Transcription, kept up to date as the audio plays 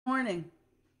morning.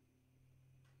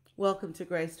 Welcome to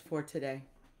Grace for today.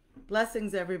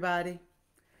 Blessings, everybody.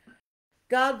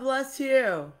 God bless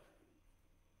you.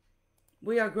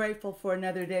 We are grateful for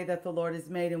another day that the Lord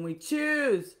has made, and we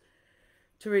choose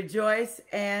to rejoice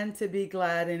and to be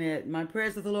glad in it. My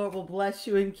prayers that the Lord will bless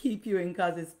you and keep you and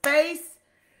cause his face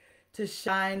to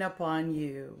shine upon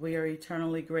you. We are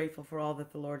eternally grateful for all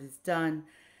that the Lord has done.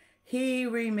 He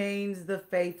remains the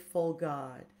faithful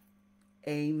God.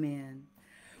 Amen.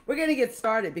 We're going to get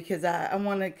started because I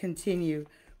want to continue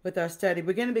with our study.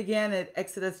 We're going to begin at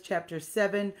Exodus chapter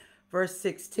 7, verse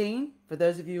 16, for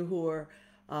those of you who are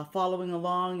following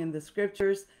along in the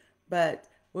scriptures, but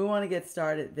we want to get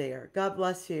started there. God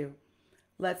bless you.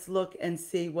 Let's look and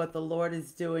see what the Lord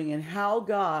is doing and how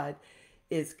God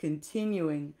is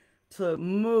continuing to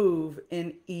move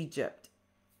in Egypt.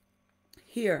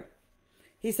 Here,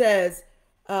 he says,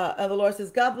 the Lord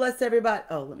says, God bless everybody.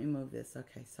 Oh, let me move this.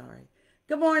 Okay, sorry.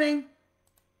 Good morning.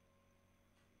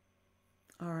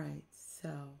 All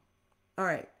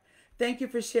right. Thank you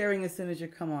for sharing as soon as you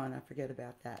come on. I forget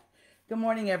about that. Good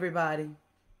morning, everybody.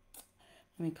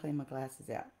 Let me clean my glasses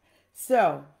out.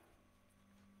 So,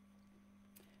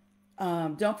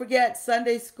 don't forget,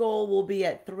 Sunday school will be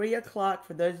at 3 o'clock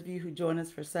for those of you who join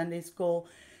us for Sunday school.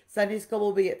 Sunday school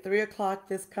will be at 3 o'clock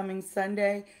this coming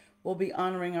Sunday. We'll be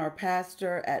honoring our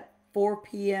pastor at 4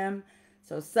 p.m.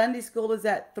 So Sunday school is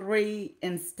at 3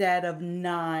 instead of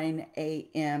 9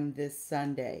 a.m. this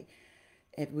Sunday.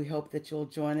 And we hope that you'll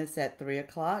join us at 3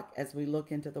 o'clock as we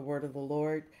look into the word of the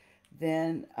Lord.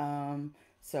 Then,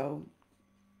 so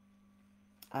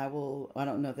I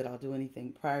don't know that I'll do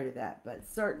anything prior to that, but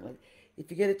certainly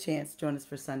if you get a chance, join us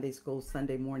for Sunday school,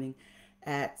 Sunday evening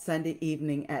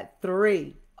at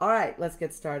 3. All right, let's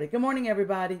get started. Good morning,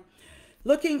 everybody.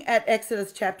 Looking at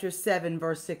Exodus chapter 7,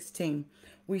 verse 16,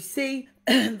 we see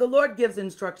the Lord gives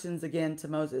instructions again to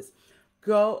Moses.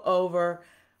 Go over.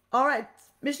 All right,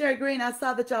 Missionary Green, I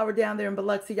saw that y'all were down there in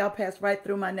Biloxi. Y'all passed right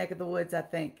through my neck of the woods, I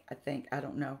think. I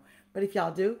don't know. But if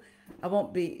y'all do, I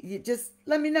won't be. You just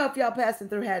let me know if y'all passing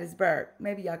through Hattiesburg.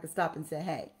 Maybe y'all can stop and say,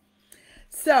 hey.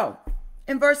 So,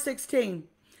 in verse 16,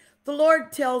 the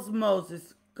Lord tells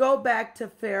Moses, go back to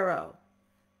Pharaoh.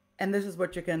 And this is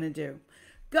what you're going to do.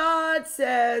 God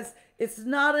says it's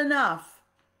not enough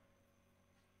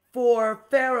for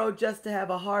Pharaoh just to have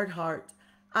a hard heart.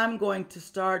 I'm going to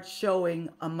start showing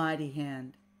a mighty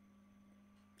hand.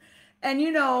 And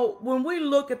you know, when we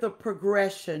look at the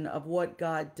progression of what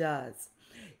God does,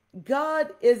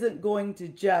 God isn't going to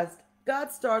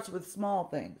God starts with small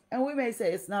things. And we may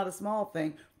say it's not a small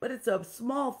thing, but it's a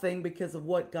small thing because of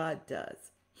what God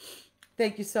does.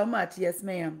 Thank you so much. Yes,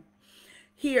 ma'am.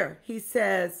 Here, he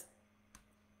says,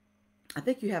 I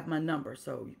think you have my number,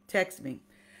 so text me.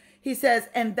 He says,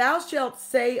 and thou shalt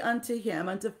say unto him,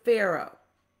 unto Pharaoh,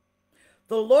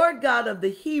 the Lord God of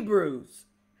the Hebrews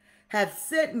hath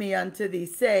sent me unto thee,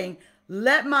 saying,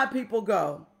 let my people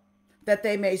go, that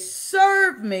they may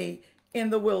serve me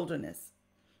in the wilderness.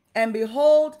 And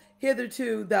behold,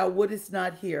 hitherto thou wouldest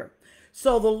not hear.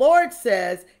 So the Lord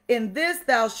says, in this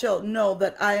thou shalt know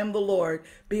that I am the Lord.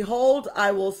 Behold,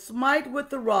 I will smite with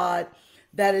the rod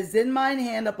that is in mine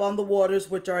hand upon the waters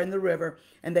which are in the river,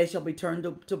 and they shall be turned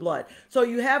to blood. So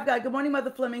you have God. Good morning,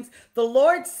 Mother Flemings. The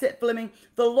Lord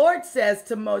says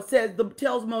to Moses,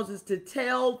 tells Moses to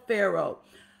tell Pharaoh,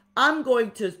 I'm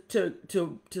going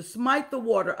to smite the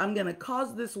water. I'm going to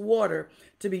cause this water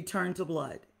to be turned to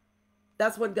blood.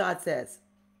 That's what God says.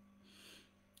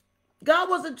 God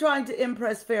wasn't trying to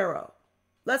impress Pharaoh.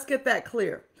 Let's get that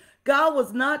clear. God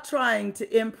was not trying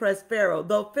to impress Pharaoh,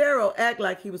 though Pharaoh acted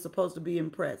like he was supposed to be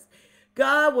impressed.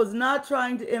 God was not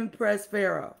trying to impress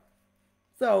Pharaoh.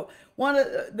 So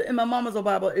in my mama's old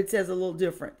Bible, it says a little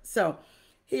different. So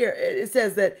here it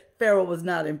says that Pharaoh was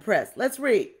not impressed. Let's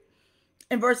read.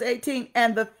 In verse 18,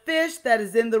 and the fish that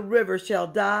is in the river shall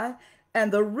die,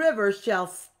 and the river shall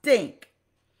stink,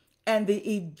 and the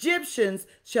Egyptians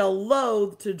shall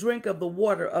loathe to drink of the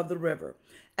water of the river.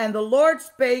 And the Lord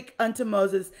spake unto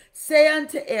Moses, say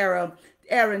unto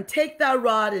Aaron, take thy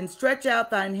rod and stretch out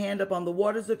thine hand upon the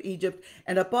waters of Egypt,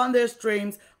 and upon their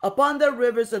streams, upon their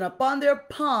rivers, and upon their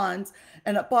ponds,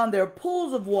 and upon their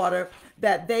pools of water,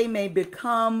 that they may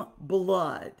become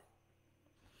blood.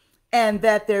 And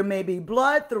that there may be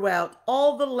blood throughout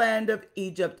all the land of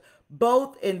Egypt,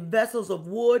 both in vessels of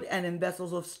wood and in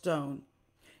vessels of stone.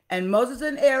 And Moses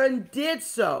and Aaron did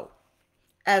so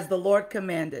as the Lord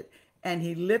commanded. And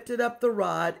he lifted up the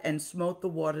rod and smote the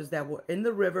waters that were in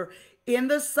the river in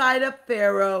the sight of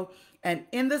Pharaoh and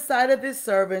in the sight of his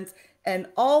servants. And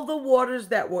all the waters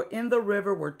that were in the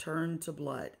river were turned to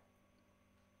blood.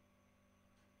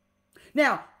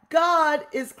 Now, God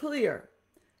is clear.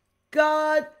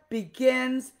 God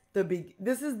begins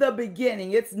this is the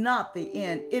beginning. It's not the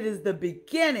end. It is the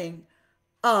beginning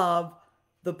of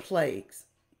the plagues.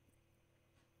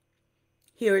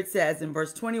 Here it says in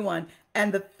verse 21,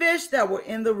 and the fish that were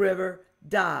in the river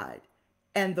died,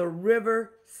 and the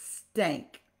river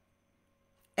stank.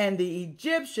 And the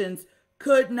Egyptians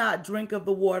could not drink of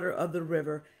the water of the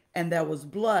river, and there was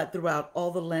blood throughout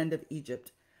all the land of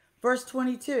Egypt. Verse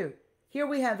 22, here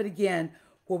we have it again,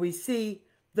 where we see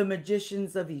the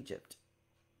magicians of Egypt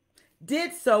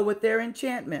did so with their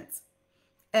enchantments,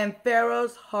 and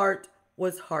Pharaoh's heart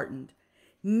was hardened.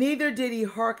 Neither did he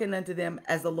hearken unto them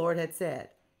as the Lord had said.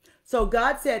 So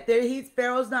God said,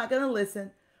 Pharaoh's not going to listen,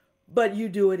 but you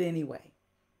do it anyway.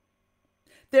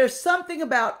 There's something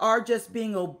about our just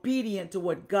being obedient to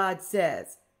what God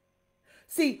says.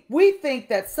 See, we think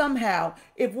that somehow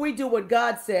if we do what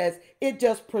God says, it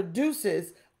just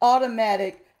produces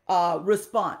automatic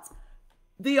response.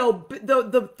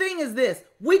 The thing is this,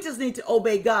 we just need to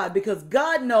obey God because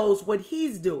God knows what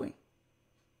he's doing.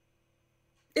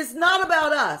 It's not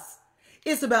about us.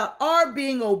 It's about our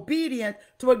being obedient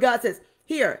to what God says.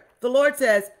 Here, the Lord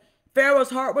says,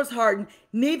 Pharaoh's heart was hardened,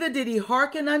 neither did he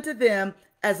hearken unto them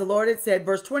as the Lord had said.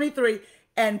 Verse 23,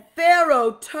 and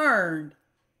Pharaoh turned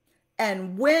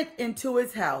and went into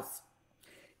his house.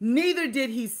 Neither did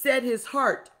he set his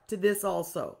heart to this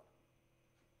also.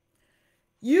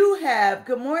 You have,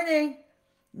 good morning,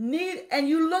 and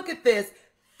you look at this,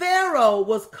 Pharaoh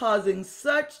was causing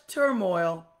such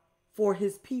turmoil for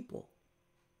his people.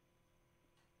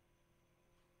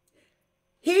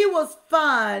 He was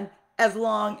fine as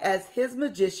long as his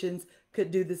magicians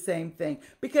could do the same thing,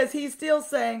 because he's still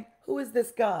saying, who is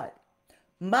this God?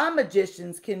 My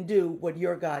magicians can do what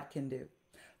your God can do.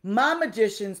 My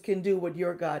magicians can do what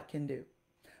your God can do.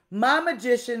 My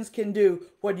magicians can do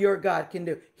what your God can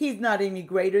do. He's not any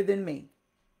greater than me.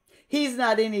 He's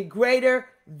not any greater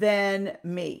than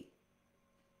me.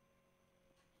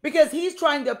 Because he's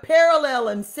trying to parallel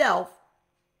himself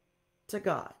to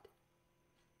God.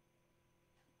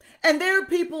 And there are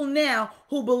people now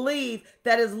who believe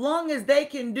that as long as they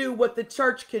can do what the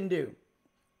church can do,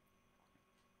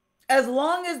 as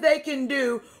long as they can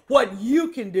do what you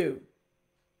can do,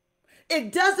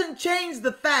 it doesn't change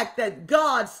the fact that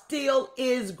God still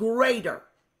is greater.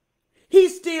 He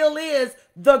still is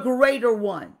the greater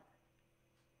one.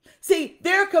 See,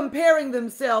 they're comparing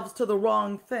themselves to the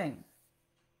wrong thing.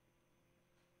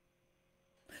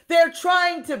 They're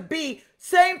trying to be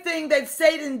same thing that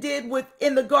Satan did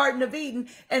in the Garden of Eden.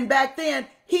 And back then,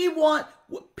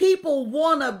 people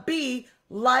want to be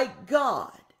like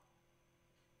God.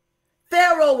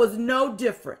 Pharaoh was no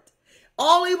different.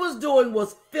 All he was doing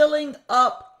was filling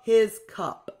up his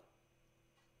cup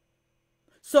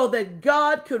so that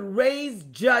God could raise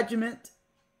judgment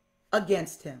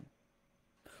against him.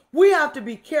 We have to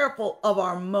be careful of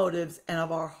our motives and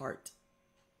of our heart.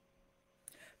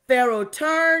 Pharaoh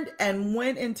turned and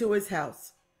went into his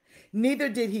house. Neither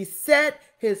did he set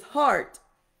his heart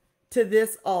to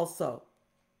this also.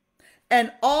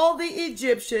 And all the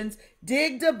Egyptians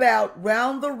digged about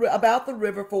the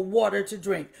river for water to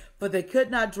drink, but they could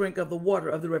not drink of the water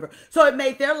of the river. So it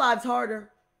made their lives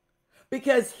harder,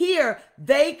 because here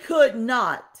they could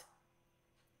not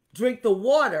drink the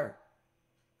water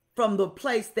from the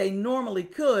place they normally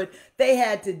could. They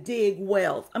had to dig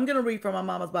wells. I'm going to read from my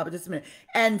mama's Bible just a minute.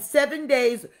 And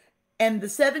the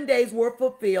 7 days were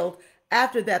fulfilled.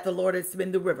 After that, the Lord had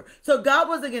split the river. So God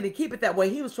wasn't going to keep it that way.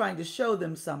 He was trying to show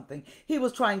them something. He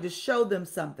was trying to show them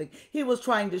something. He was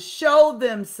trying to show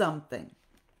them something.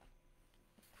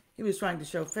 He was trying to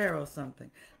show Pharaoh something.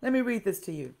 Let me read this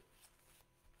to you.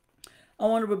 I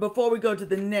wonder, but before we go to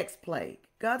the next plague,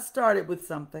 God started with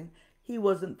something. He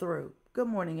wasn't through. Good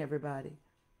morning, everybody.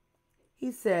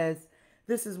 He says,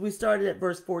 we started at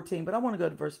verse 14, but I want to go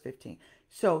to verse 15.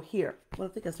 So here, I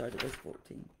think I started at verse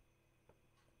 14.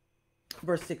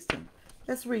 Verse 16.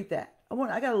 Let's read that. I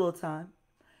got a little time.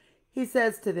 He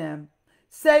says to them,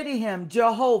 say to him,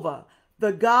 Jehovah,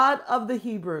 the God of the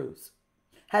Hebrews,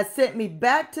 has sent me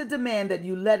back to demand that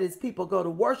you let his people go to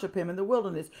worship him in the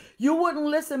wilderness. You wouldn't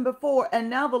listen before, and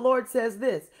now the Lord says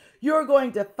this, you're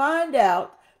going to find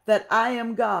out that I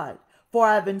am God, for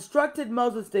I have instructed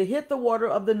Moses to hit the water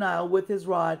of the Nile with his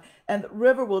rod, and the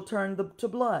river will turn to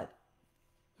blood.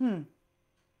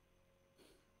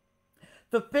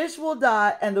 The fish will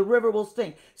die and the river will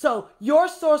stink. So your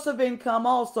source of income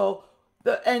also,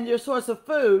 and your source of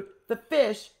food, the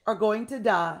fish are going to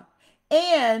die.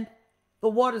 And the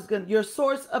water's your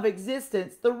source of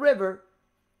existence, the river,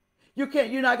 you're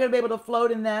not going to be able to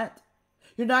float in that.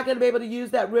 You're not going to be able to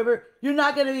use that river. You're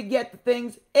not going to get the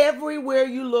things. Everywhere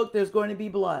you look, there's going to be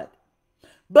blood.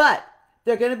 But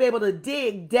they're going to be able to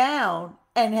dig down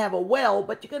and have a well,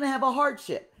 but you're going to have a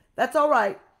hardship. That's all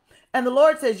right. And the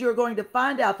Lord says, you're going to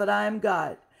find out that I am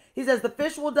God. He says, the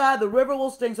fish will die, the river will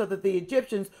stink, so that the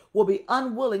Egyptians will be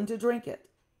unwilling to drink it.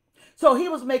 So he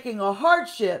was making a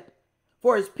hardship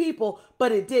for his people,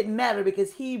 but it didn't matter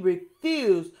because he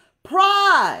refused.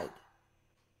 Pride.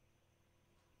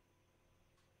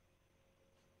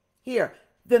 Here.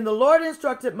 Then the Lord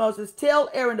instructed Moses, tell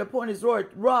Aaron to point his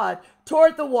rod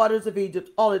toward the waters of Egypt,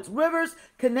 all its rivers,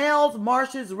 canals,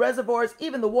 marshes, reservoirs,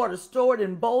 even the water stored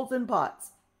in bowls and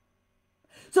pots.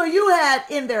 So you had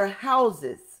in their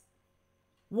houses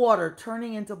water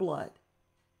turning into blood.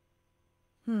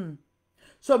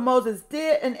 So Moses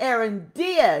did and Aaron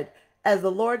did as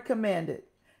the Lord commanded,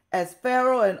 as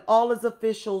Pharaoh and all his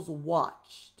officials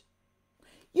watched.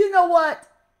 You know what?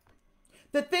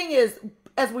 The thing is,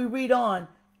 as we read on,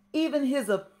 even his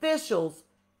officials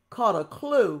caught a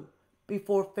clue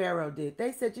before Pharaoh did.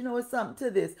 They said, you know, it's something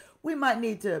to this. We might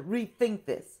need to rethink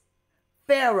this.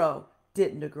 Pharaoh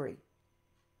didn't agree.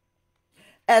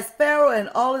 As Pharaoh and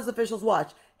all his officials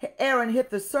watched, Aaron hit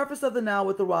the surface of the Nile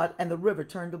with the rod and the river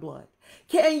turned to blood.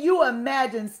 Can you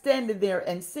imagine standing there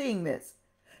and seeing this?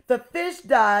 The fish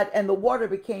died and the water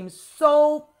became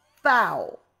so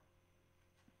foul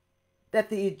that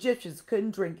the Egyptians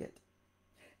couldn't drink it.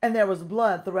 And there was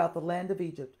blood throughout the land of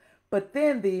Egypt. But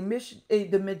then the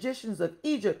magicians of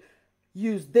Egypt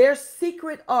used their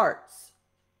secret arts,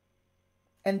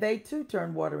 and they too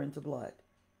turned water into blood.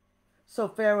 So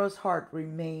Pharaoh's heart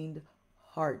remained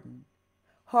hardened,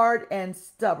 hard and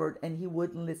stubborn, and he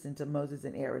wouldn't listen to Moses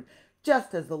and Aaron,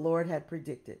 just as the Lord had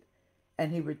predicted.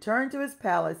 And he returned to his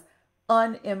palace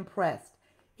unimpressed.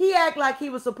 He acted like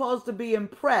he was supposed to be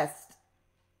impressed.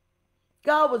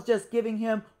 God was just giving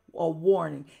him a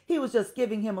warning. He was just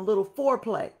giving him a little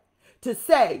foreplay to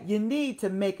say, you need to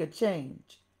make a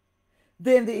change.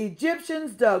 Then the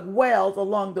Egyptians dug wells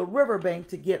along the riverbank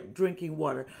to get drinking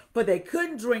water, but they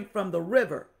couldn't drink from the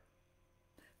river.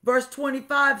 Verse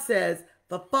 25 says,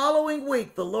 the following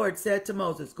week the Lord said to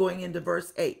Moses, going into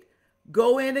verse 8,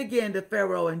 go in again to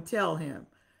Pharaoh and tell him,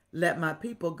 let my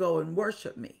people go and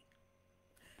worship me.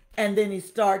 And then he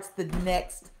starts the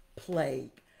next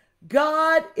plague.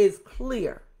 God is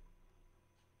clear.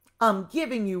 I'm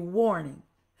giving you warning.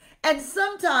 And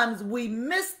sometimes we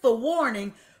miss the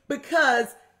warning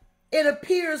because it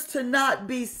appears to not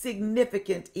be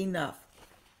significant enough.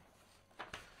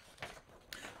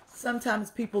 Sometimes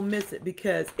people miss it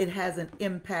because it hasn't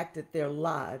impacted their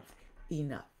lives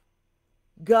enough.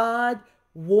 God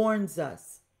warns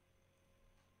us.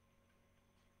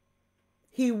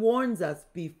 He warns us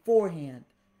beforehand,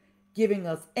 giving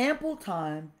us ample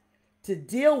time to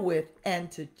deal with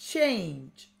and to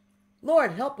change.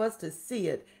 Lord, help us to see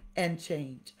it and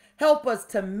change. Help us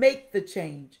to make the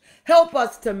change. Help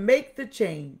us to make the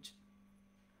change.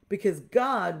 Because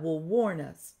God will warn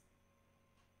us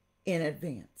in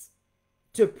advance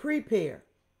to prepare.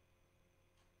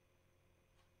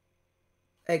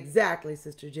 Exactly,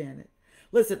 Sister Janet.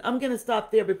 Listen, I'm going to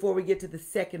stop there before we get to the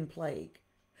second plague.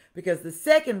 Because the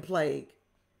second plague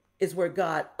is where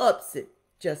God ups it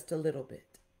just a little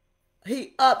bit.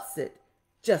 He ups it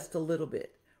just a little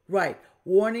bit. Right.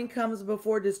 Warning comes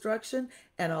before destruction,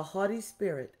 and a haughty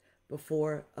spirit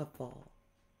before a fall.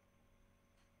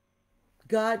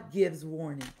 God gives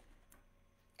warning.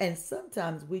 And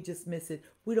sometimes we just miss it.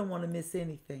 We don't want to miss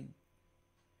anything.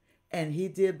 And he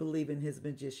did believe in his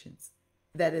magicians.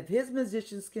 That if his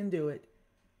magicians can do it,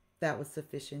 that was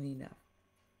sufficient enough.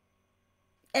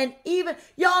 And even,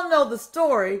 y'all know the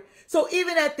story. So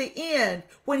even at the end,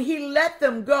 when he let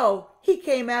them go, he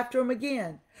came after them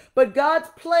again. But God's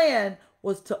plan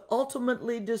was to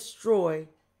ultimately destroy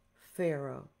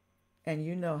Pharaoh. And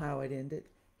you know how it ended.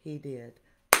 He did.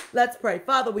 Let's pray.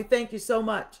 Father, we thank you so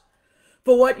much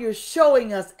for what you're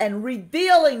showing us and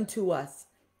revealing to us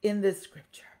in this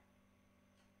scripture.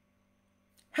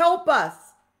 Help us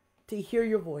to hear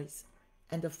your voice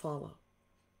and to follow.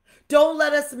 Don't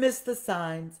let us miss the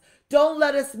signs. Don't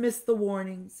let us miss the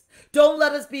warnings. Don't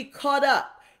let us be caught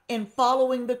up in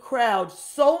following the crowd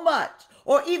so much,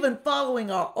 or even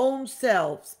following our own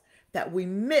selves, that we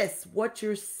miss what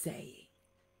you're saying.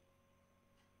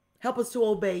 Help us to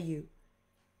obey you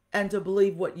and to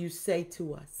believe what you say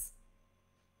to us.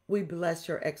 We bless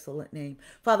your excellent name.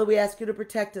 Father, we ask you to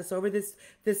protect us over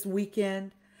this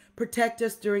weekend. Protect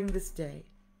us during this day.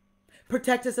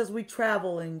 Protect us as we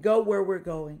travel and go where we're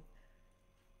going.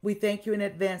 We thank you in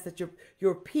advance that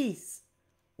your peace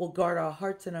will guard our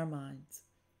hearts and our minds.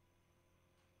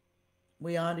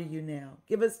 We honor you now.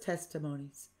 Give us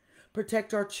testimonies.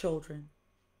 Protect our children.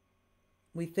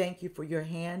 We thank you for your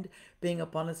hand being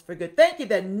upon us for good. Thank you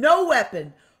that no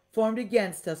weapon formed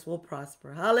against us will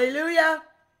prosper. Hallelujah.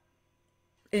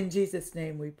 In Jesus'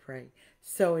 name we pray.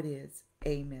 So it is.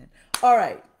 Amen. All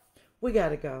right. We got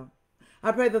to go.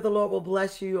 I pray that the Lord will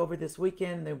bless you over this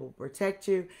weekend. They will protect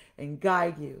you and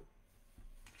guide you.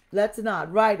 Let's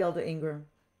not, right, Elder Ingram?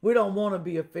 We don't want to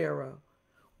be a Pharaoh.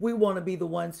 We want to be the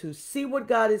ones who see what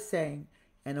God is saying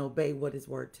and obey what his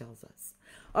word tells us.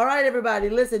 All right, everybody,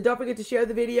 listen, don't forget to share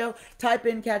the video. Type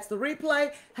in Catch the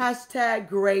Replay, hashtag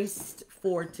graced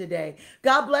for today.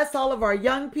 God bless all of our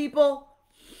young people.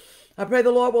 I pray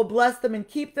the Lord will bless them and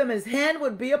keep them. His hand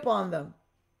would be upon them,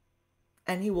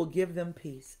 and he will give them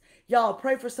peace. Y'all,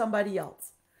 pray for somebody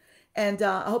else. And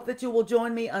I hope that you will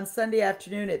join me on Sunday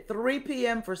afternoon at 3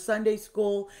 p.m. for Sunday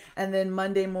school, and then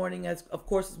Monday morning, as of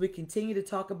course, as we continue to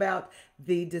talk about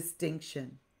the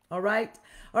distinction. All right?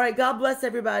 All right, God bless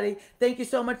everybody. Thank you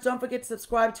so much. Don't forget to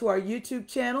subscribe to our YouTube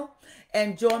channel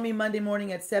and join me Monday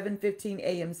morning at 7:15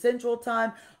 a.m. Central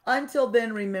Time. Until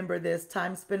then, remember this: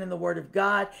 time spent in the Word of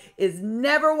God is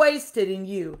never wasted, and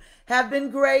you have been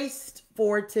graced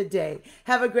for today.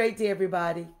 Have a great day,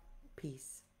 everybody. Peace.